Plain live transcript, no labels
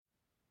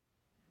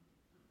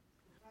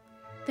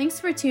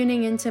Thanks for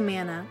tuning in to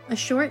Manna, a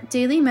short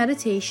daily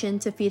meditation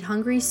to feed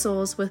hungry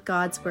souls with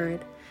God's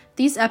Word.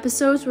 These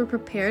episodes were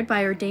prepared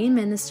by ordained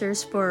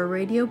ministers for a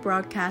radio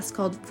broadcast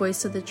called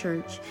Voice of the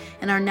Church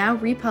and are now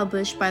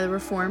republished by the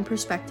Reformed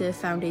Perspective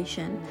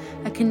Foundation,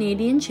 a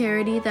Canadian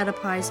charity that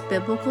applies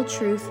biblical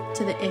truth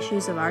to the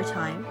issues of our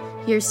time.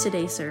 Here's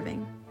today's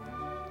serving.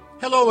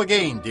 Hello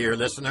again, dear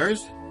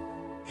listeners.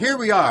 Here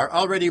we are,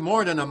 already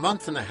more than a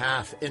month and a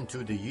half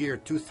into the year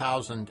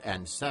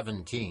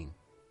 2017.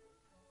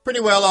 Pretty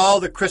well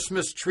all the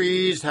Christmas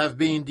trees have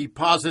been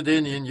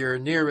deposited in your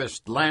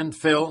nearest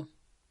landfill.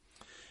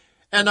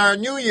 And our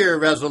New Year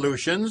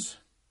resolutions,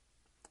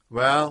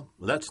 well,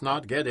 let's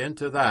not get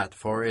into that,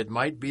 for it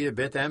might be a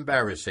bit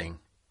embarrassing.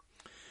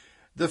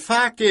 The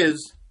fact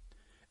is,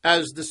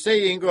 as the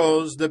saying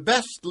goes, the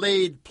best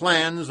laid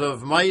plans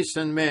of mice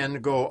and men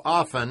go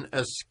often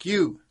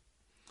askew.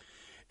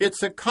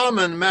 It's a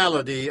common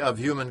malady of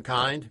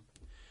humankind.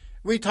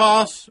 We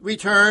toss, we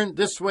turn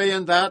this way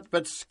and that,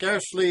 but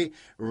scarcely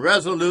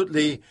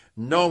resolutely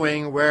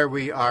knowing where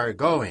we are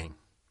going.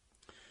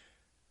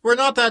 We're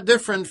not that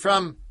different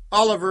from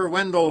Oliver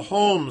Wendell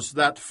Holmes,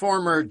 that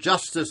former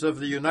Justice of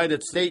the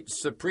United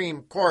States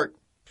Supreme Court.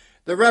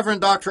 The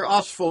Reverend Dr.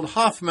 Oswald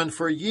Hoffman,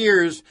 for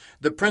years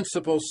the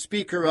principal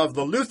speaker of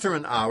the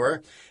Lutheran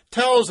Hour,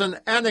 tells an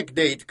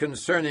anecdote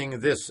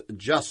concerning this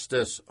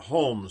Justice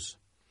Holmes.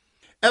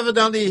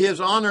 Evidently,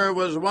 His Honor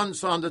was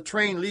once on the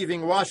train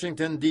leaving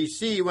Washington,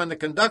 D.C. when the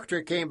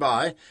conductor came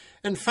by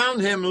and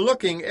found him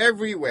looking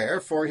everywhere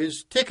for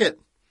his ticket.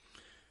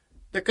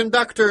 The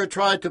conductor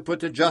tried to put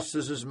the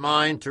justice's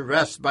mind to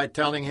rest by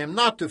telling him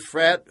not to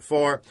fret,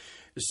 for,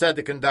 said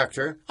the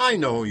conductor, I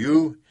know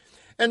you,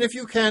 and if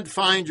you can't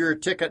find your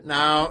ticket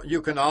now,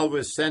 you can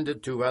always send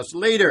it to us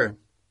later.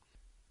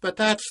 But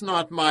that's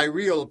not my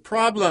real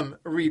problem,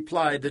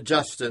 replied the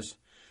justice.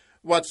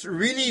 What's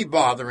really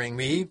bothering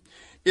me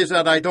is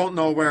that I don't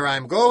know where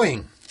I'm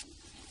going.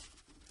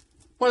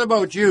 What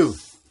about you?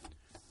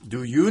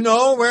 Do you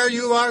know where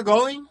you are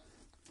going?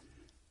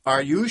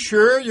 Are you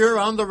sure you're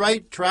on the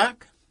right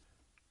track?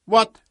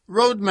 What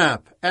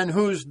roadmap and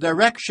whose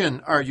direction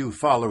are you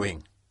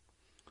following?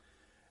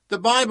 The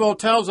Bible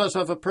tells us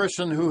of a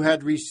person who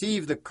had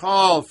received a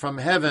call from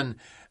heaven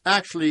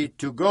actually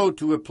to go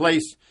to a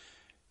place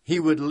he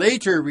would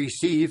later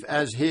receive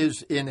as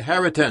his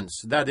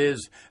inheritance, that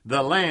is,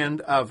 the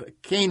land of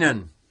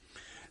Canaan.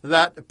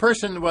 That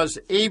person was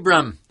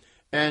Abram,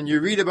 and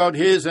you read about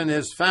his and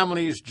his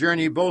family's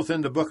journey both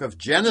in the book of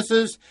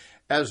Genesis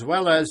as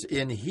well as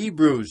in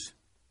Hebrews.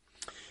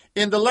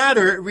 In the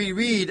latter, we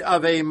read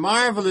of a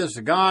marvelous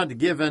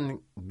God-given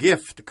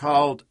gift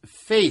called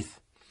faith,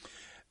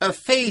 a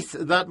faith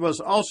that was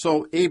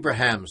also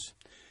Abraham's.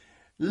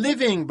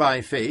 Living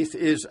by faith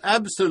is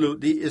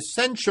absolutely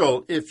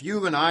essential if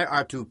you and I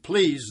are to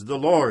please the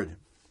Lord.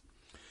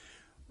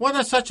 What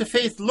does such a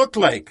faith look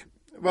like?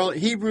 Well,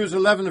 Hebrews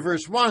 11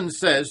 verse 1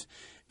 says,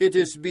 it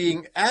is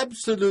being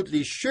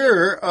absolutely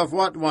sure of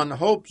what one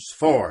hopes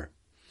for.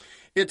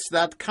 It's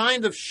that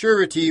kind of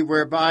surety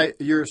whereby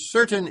you're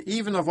certain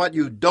even of what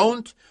you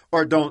don't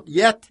or don't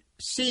yet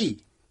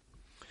see.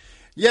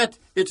 Yet,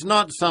 it's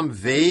not some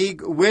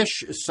vague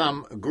wish,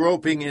 some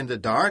groping in the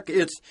dark.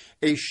 It's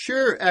a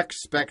sure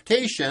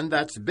expectation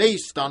that's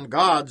based on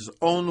God's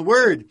own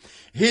word,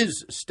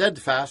 His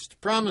steadfast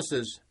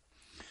promises.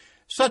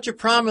 Such a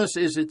promise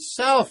is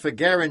itself a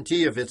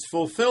guarantee of its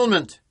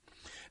fulfillment.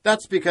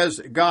 That's because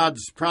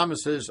God's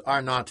promises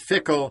are not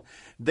fickle.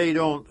 They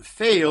don't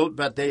fail,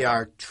 but they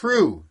are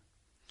true.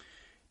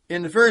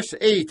 In verse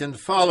 8 and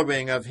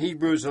following of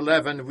Hebrews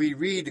 11, we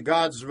read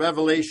God's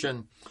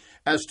revelation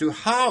as to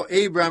how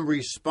Abram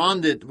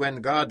responded when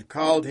God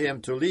called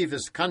him to leave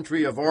his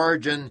country of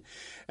origin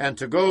and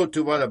to go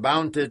to what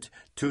amounted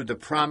to the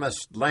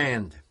promised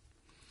land.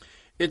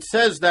 It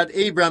says that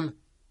Abram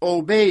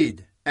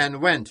obeyed and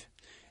went,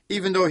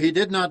 even though he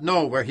did not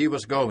know where he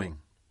was going.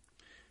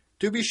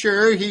 To be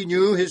sure, he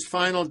knew his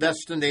final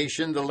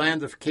destination, the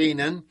land of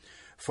Canaan,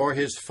 for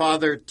his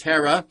father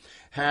Terah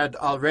had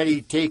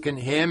already taken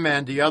him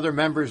and the other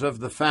members of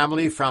the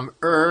family from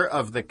Ur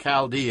of the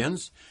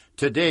Chaldeans,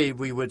 today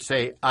we would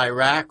say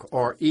Iraq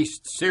or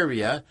East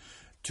Syria,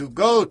 to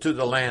go to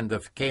the land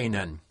of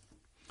Canaan.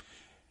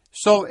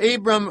 So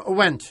Abram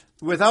went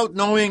without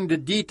knowing the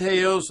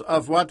details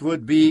of what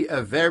would be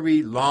a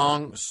very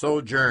long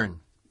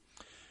sojourn.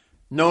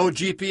 No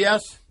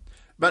GPS,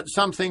 but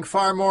something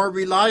far more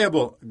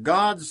reliable,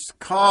 God's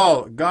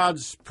call,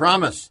 God's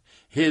promise,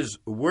 His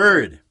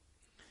word.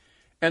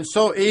 And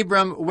so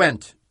Abram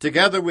went,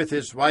 together with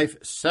his wife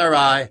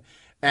Sarai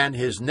and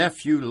his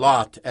nephew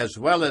Lot, as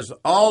well as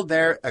all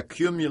their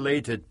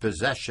accumulated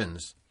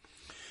possessions.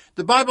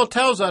 The Bible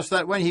tells us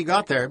that when he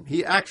got there,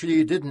 he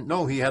actually didn't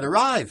know he had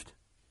arrived.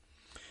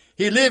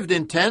 He lived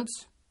in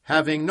tents,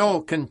 having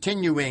no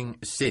continuing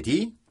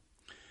city.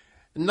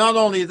 Not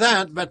only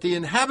that, but the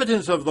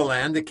inhabitants of the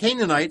land, the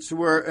Canaanites,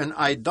 were an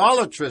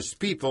idolatrous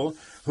people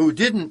who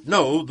didn't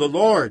know the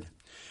Lord,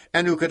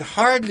 and who could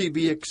hardly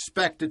be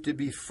expected to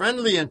be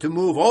friendly and to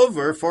move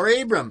over for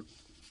Abram.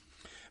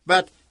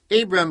 But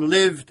Abram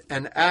lived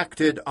and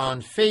acted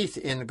on faith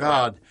in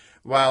God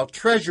while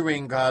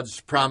treasuring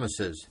God's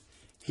promises.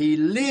 He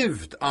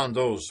lived on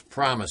those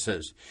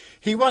promises.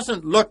 He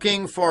wasn't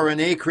looking for an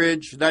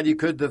acreage that he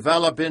could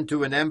develop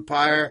into an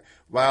empire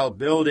while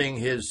building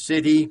his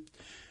city.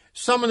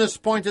 Someone has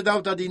pointed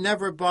out that he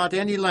never bought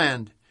any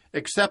land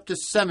except a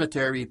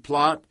cemetery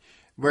plot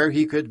where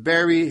he could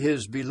bury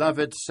his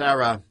beloved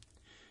Sarah.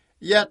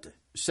 Yet,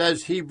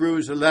 says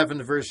Hebrews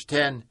 11 verse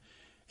 10,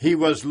 he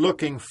was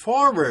looking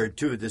forward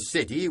to the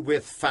city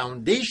with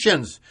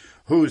foundations,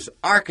 whose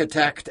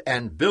architect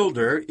and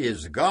builder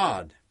is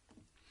God.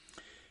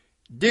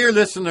 Dear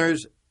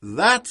listeners,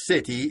 that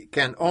city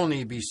can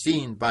only be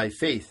seen by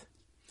faith.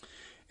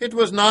 It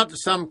was not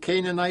some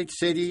Canaanite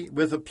city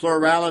with a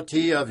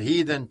plurality of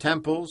heathen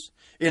temples,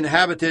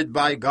 inhabited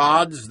by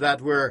gods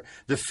that were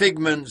the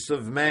figments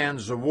of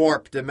man's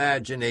warped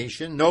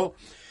imagination. No,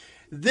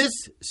 this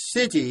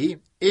city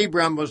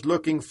Abram was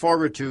looking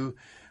forward to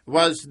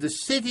was the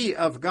city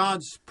of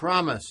God's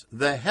promise,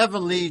 the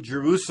heavenly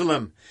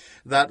Jerusalem,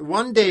 that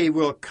one day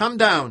will come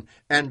down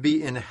and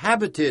be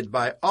inhabited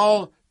by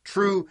all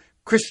true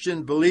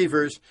Christian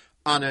believers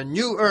on a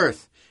new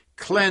earth,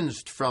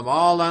 cleansed from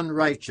all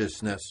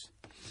unrighteousness.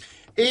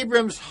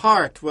 Abram's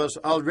heart was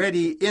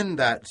already in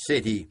that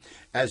city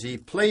as he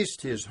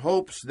placed his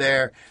hopes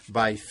there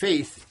by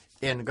faith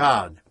in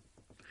God.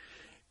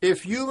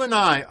 If you and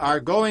I are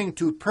going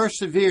to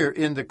persevere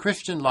in the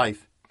Christian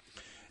life,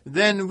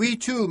 then we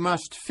too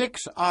must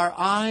fix our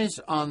eyes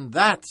on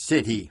that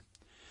city.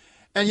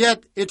 And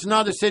yet it's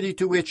not a city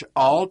to which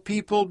all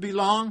people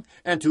belong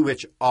and to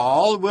which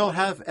all will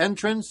have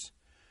entrance.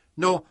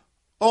 No,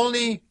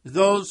 only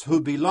those who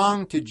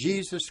belong to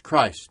Jesus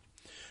Christ,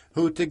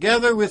 who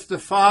together with the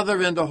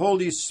Father and the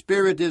Holy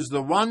Spirit is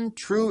the one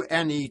true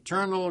and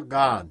eternal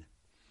God.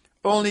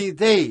 Only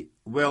they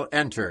will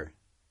enter.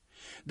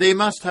 They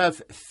must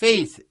have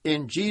faith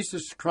in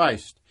Jesus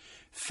Christ,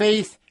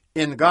 faith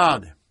in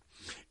God.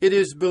 It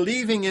is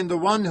believing in the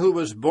one who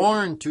was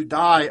born to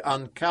die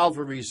on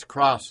Calvary's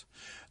cross,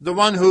 the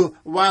one who,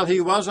 while he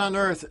was on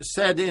earth,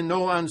 said in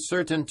no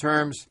uncertain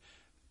terms,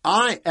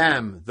 I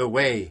am the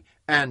way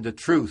and the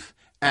truth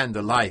and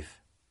the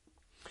life.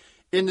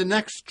 In the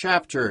next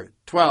chapter,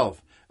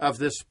 12, of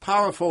this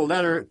powerful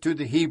letter to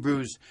the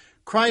Hebrews,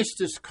 Christ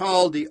is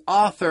called the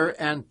author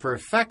and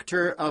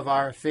perfecter of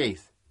our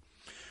faith.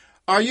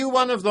 Are you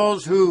one of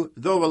those who,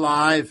 though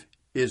alive,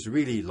 is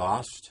really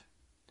lost?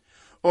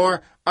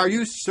 Or are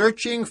you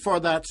searching for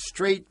that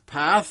straight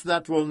path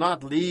that will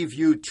not leave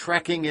you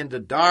trekking in the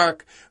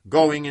dark,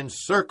 going in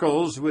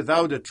circles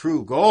without a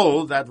true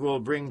goal that will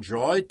bring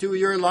joy to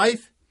your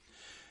life?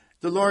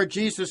 The Lord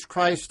Jesus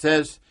Christ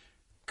says,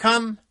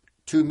 Come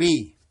to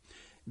me.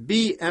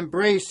 Be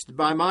embraced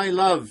by my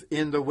love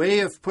in the way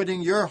of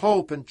putting your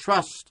hope and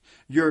trust,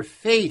 your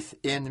faith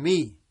in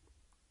me.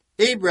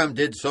 Abram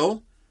did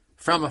so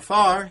from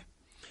afar.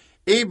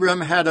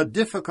 Abram had a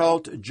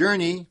difficult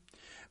journey,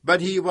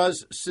 but he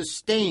was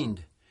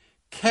sustained,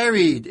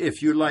 carried,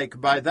 if you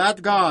like, by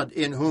that God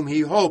in whom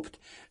he hoped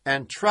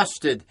and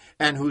trusted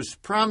and whose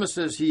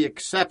promises he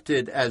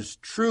accepted as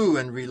true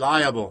and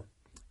reliable.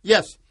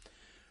 Yes,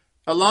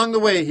 along the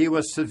way he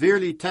was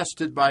severely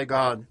tested by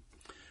God.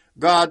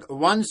 God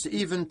once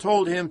even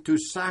told him to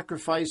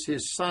sacrifice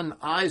his son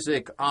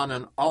Isaac on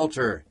an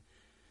altar.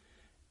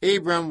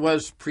 Abram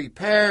was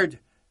prepared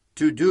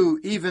to do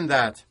even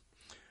that.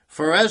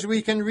 For as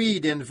we can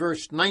read in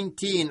verse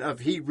 19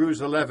 of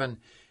Hebrews 11,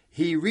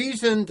 he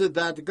reasoned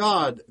that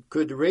God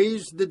could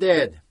raise the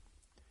dead.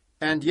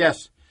 And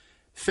yes,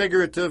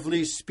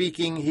 figuratively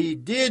speaking, he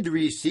did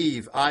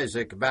receive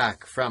Isaac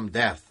back from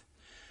death.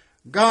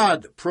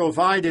 God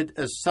provided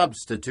a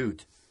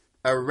substitute,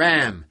 a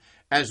ram,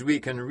 as we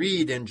can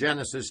read in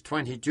Genesis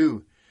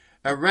 22,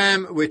 a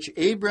ram which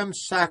Abram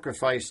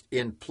sacrificed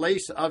in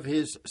place of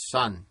his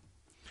son.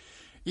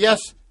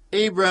 Yes,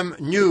 Abram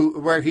knew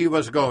where he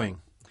was going.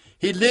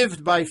 He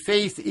lived by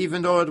faith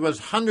even though it was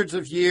hundreds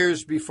of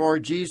years before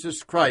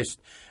Jesus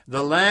Christ,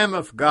 the Lamb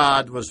of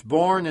God, was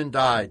born and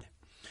died.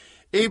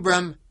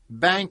 Abram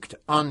banked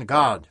on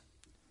God.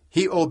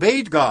 He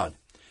obeyed God.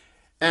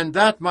 And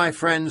that, my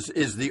friends,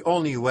 is the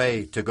only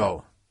way to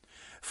go.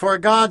 For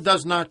God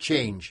does not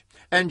change.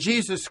 And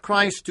Jesus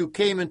Christ, who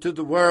came into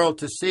the world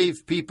to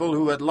save people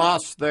who had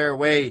lost their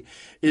way,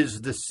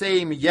 is the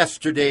same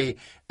yesterday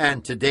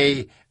and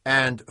today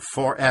and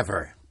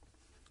forever.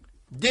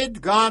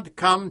 Did God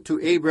come to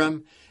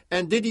Abram,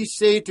 and did he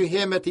say to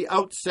him at the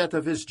outset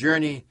of his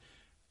journey,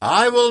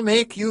 I will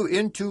make you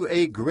into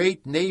a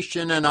great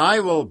nation, and I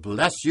will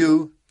bless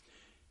you?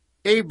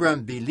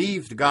 Abram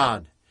believed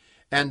God,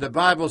 and the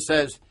Bible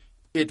says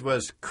it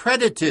was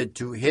credited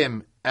to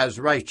him as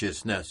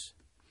righteousness.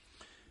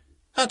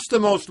 That's the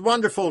most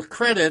wonderful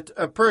credit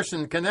a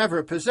person can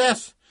ever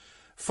possess,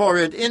 for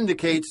it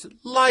indicates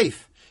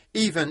life,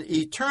 even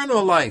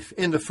eternal life,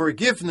 in the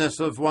forgiveness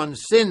of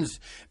one's sins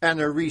and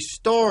a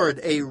restored,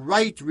 a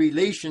right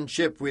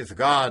relationship with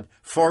God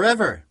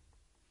forever.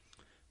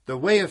 The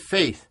way of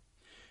faith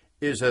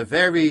is a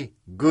very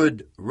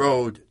good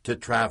road to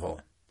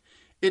travel.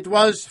 It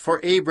was for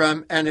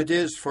Abram, and it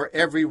is for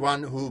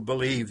everyone who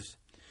believes.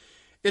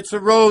 It's a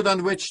road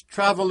on which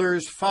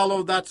travelers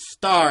follow that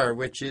star,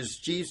 which is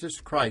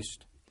Jesus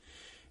Christ.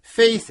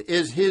 Faith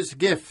is his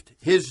gift,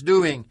 his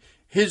doing,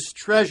 his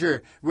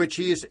treasure, which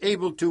he is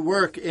able to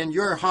work in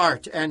your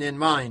heart and in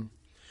mine.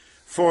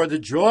 For the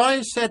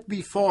joy set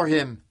before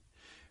him,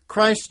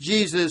 Christ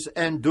Jesus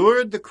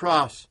endured the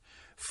cross,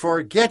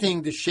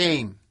 forgetting the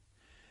shame.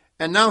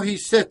 And now he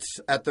sits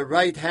at the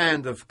right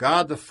hand of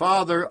God the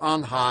Father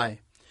on high,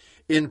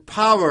 in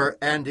power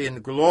and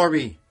in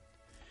glory.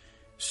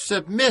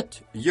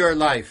 Submit your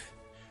life,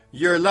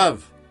 your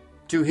love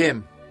to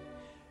him,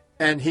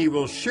 and he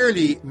will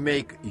surely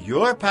make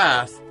your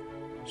path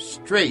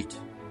straight.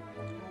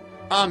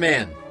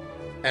 Amen.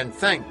 And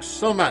thanks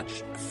so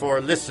much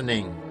for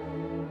listening.